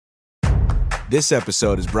This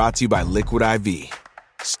episode is brought to you by Liquid IV.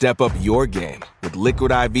 Step up your game with Liquid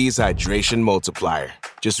IV's Hydration Multiplier.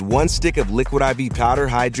 Just one stick of Liquid IV powder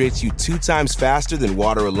hydrates you 2 times faster than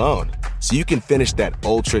water alone, so you can finish that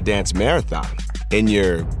Ultra Dance Marathon in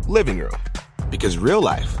your living room. Because real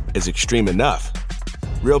life is extreme enough.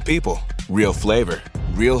 Real people, real flavor,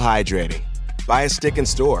 real hydrating. Buy a stick in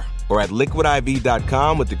store or at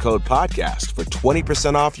liquidiv.com with the code podcast for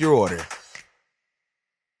 20% off your order.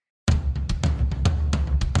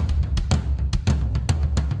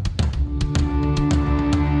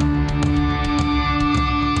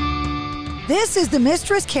 This is the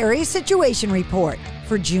Mistress Carrie Situation Report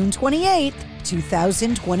for June 28th,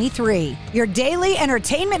 2023. Your daily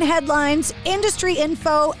entertainment headlines, industry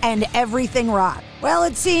info, and everything rock. Well,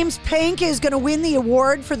 it seems Pink is going to win the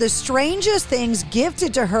award for the strangest things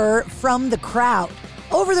gifted to her from the crowd.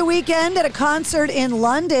 Over the weekend at a concert in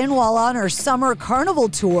London while on her summer carnival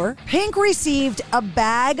tour, Pink received a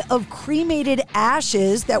bag of cremated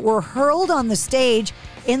ashes that were hurled on the stage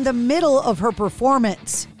in the middle of her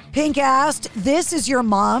performance. Pink asked, "This is your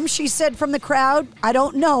mom?" she said from the crowd. "I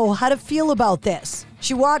don't know how to feel about this."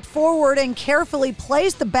 She walked forward and carefully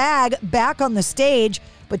placed the bag back on the stage,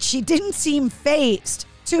 but she didn't seem fazed.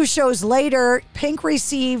 2 shows later, Pink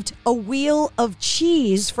received a wheel of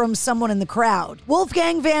cheese from someone in the crowd.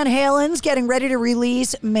 Wolfgang Van Halen's getting ready to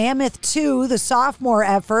release Mammoth 2, the sophomore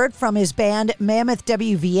effort from his band Mammoth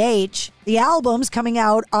WVH. The album's coming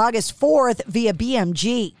out August 4th via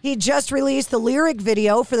BMG. He just released the lyric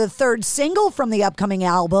video for the 3rd single from the upcoming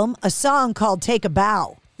album, a song called Take a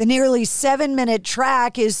Bow. The nearly 7-minute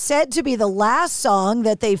track is said to be the last song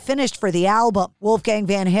that they finished for the album. Wolfgang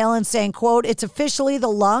Van Halen saying, quote, "It's officially the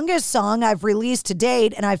longest song I've released to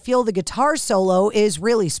date, and I feel the guitar solo is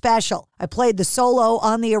really special. I played the solo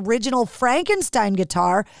on the original Frankenstein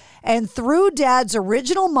guitar and through Dad's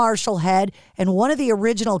original Marshall head and one of the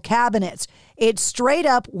original cabinets. It's straight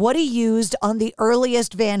up what he used on the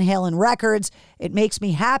earliest Van Halen records. It makes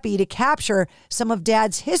me happy to capture some of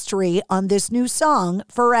Dad's history on this new song,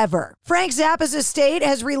 Forever." Frank Zappa's estate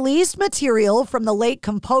has released material from the late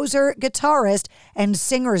composer, guitarist, and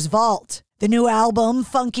singer's vault. The new album,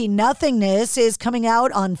 Funky Nothingness, is coming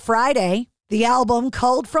out on Friday. The album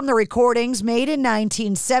culled from the recordings made in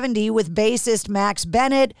 1970 with bassist Max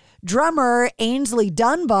Bennett, drummer Ainsley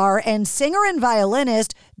Dunbar, and singer and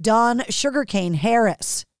violinist Don Sugarcane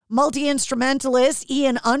Harris. Multi-instrumentalist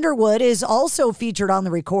Ian Underwood is also featured on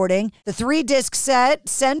the recording. The 3-disc set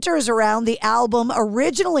centers around the album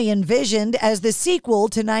originally envisioned as the sequel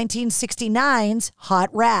to 1969's Hot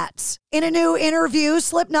Rats. In a new interview,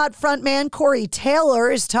 Slipknot frontman Corey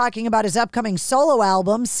Taylor is talking about his upcoming solo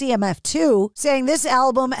album, CMF2, saying this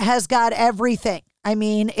album has got everything. I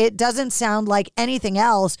mean, it doesn't sound like anything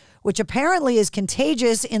else, which apparently is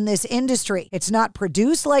contagious in this industry. It's not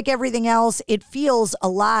produced like everything else. It feels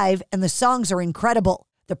alive, and the songs are incredible.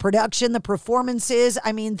 The production, the performances,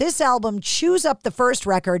 I mean, this album chews up the first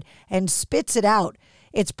record and spits it out.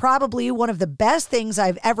 It's probably one of the best things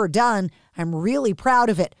I've ever done. I'm really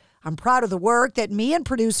proud of it. I'm proud of the work that me and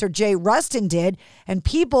producer Jay Rustin did, and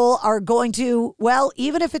people are going to, well,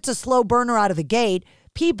 even if it's a slow burner out of the gate,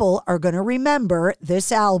 people are going to remember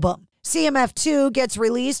this album. CMF2 gets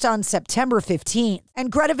released on September 15th.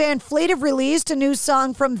 And Greta Van Fleet have released a new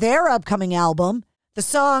song from their upcoming album. The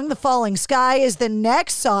song, The Falling Sky, is the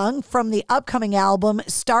next song from the upcoming album,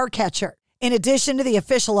 Starcatcher. In addition to the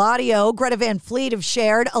official audio, Greta Van Fleet have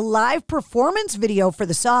shared a live performance video for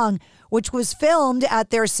the song, which was filmed at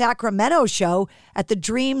their Sacramento show at the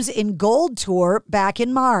Dreams in Gold tour back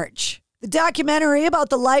in March. The documentary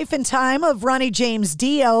about the life and time of Ronnie James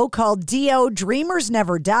Dio, called Dio Dreamers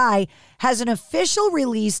Never Die, has an official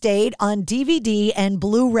release date on DVD and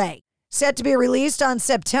Blu-ray. Set to be released on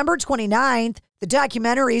September 29th, the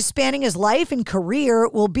documentary spanning his life and career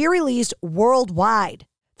will be released worldwide.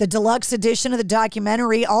 The deluxe edition of the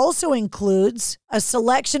documentary also includes a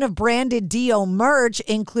selection of branded Dio merch,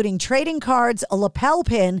 including trading cards, a lapel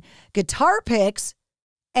pin, guitar picks,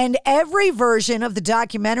 and every version of the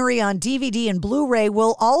documentary on DVD and Blu-ray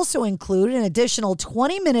will also include an additional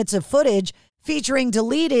 20 minutes of footage featuring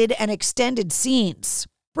deleted and extended scenes.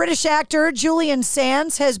 British actor Julian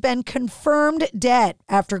Sands has been confirmed dead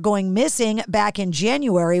after going missing back in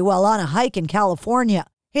January while on a hike in California.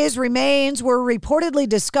 His remains were reportedly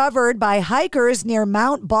discovered by hikers near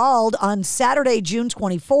Mount Bald on Saturday, June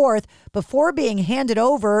 24th, before being handed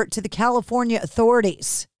over to the California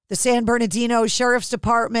authorities. The San Bernardino Sheriff's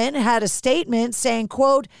Department had a statement saying,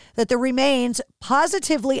 quote, that the remains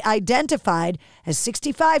positively identified as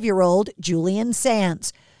 65-year-old Julian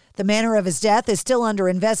Sands. The manner of his death is still under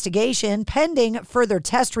investigation, pending further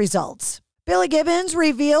test results. Billy Gibbons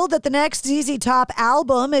revealed that the next ZZ Top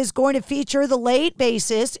album is going to feature the late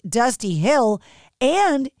bassist Dusty Hill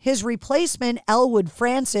and his replacement Elwood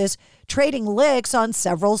Francis trading licks on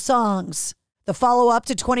several songs. The follow-up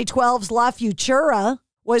to 2012's La Futura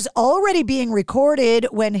was already being recorded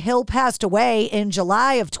when Hill passed away in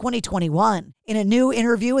July of 2021. In a new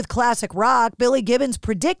interview with Classic Rock, Billy Gibbons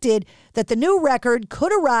predicted that the new record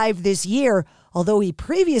could arrive this year, although he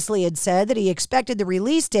previously had said that he expected the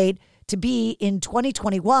release date to be in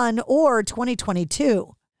 2021 or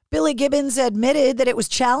 2022. Billy Gibbons admitted that it was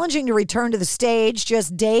challenging to return to the stage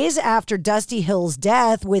just days after Dusty Hill's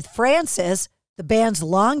death with Francis, the band's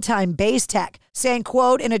longtime bass tech, saying,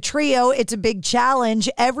 quote, "In a trio, it's a big challenge.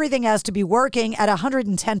 Everything has to be working at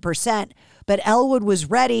 110%. But Elwood was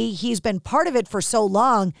ready. He's been part of it for so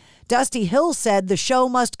long. Dusty Hill said the show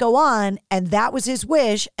must go on, and that was his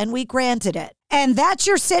wish, and we granted it." And that's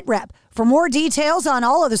your sit rep. For more details on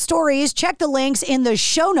all of the stories, check the links in the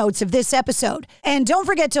show notes of this episode. And don't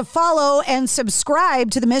forget to follow and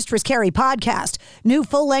subscribe to the Mistress Carrie Podcast. New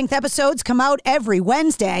full-length episodes come out every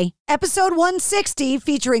Wednesday. Episode 160,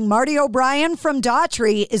 featuring Marty O'Brien from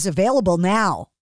Daughtry, is available now.